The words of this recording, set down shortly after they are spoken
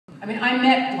I mean, I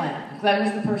met Glenn. Glenn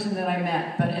was the person that I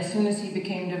met, but as soon as he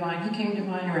became divine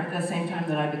around the same time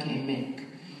that I became Mink.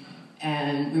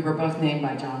 And we were both named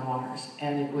by John Waters.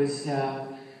 And it was,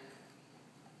 and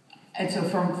so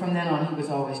from then on, he was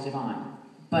always divine.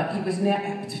 But he was,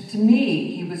 to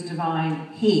me, he was divine.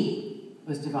 He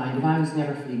was divine. Divine was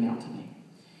never female to me.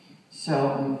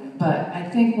 So, but I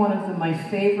think one of my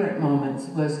favorite moments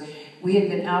was we had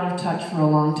been out of touch for a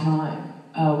long time.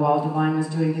 While Divine was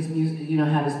doing his music,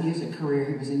 had his music career,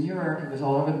 he was in Europe, he was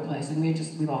all over the place, and we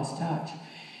lost touch.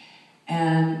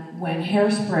 And when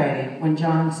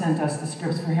John sent us the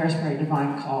scripts for Hairspray,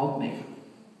 Divine called me.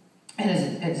 And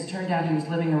as it turned out, he was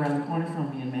living around the corner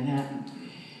from me in Manhattan.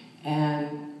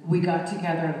 And we got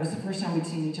together, it was the first time we'd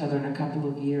seen each other in a couple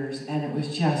of years, and it was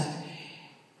just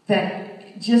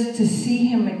to see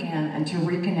him again and to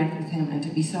reconnect with him and to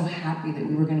be so happy that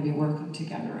we were going to be working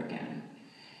together again.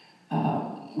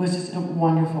 Was just a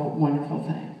wonderful, wonderful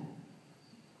thing.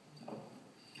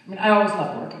 I mean, I always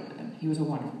loved working with him. He was a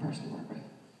wonderful person to work with.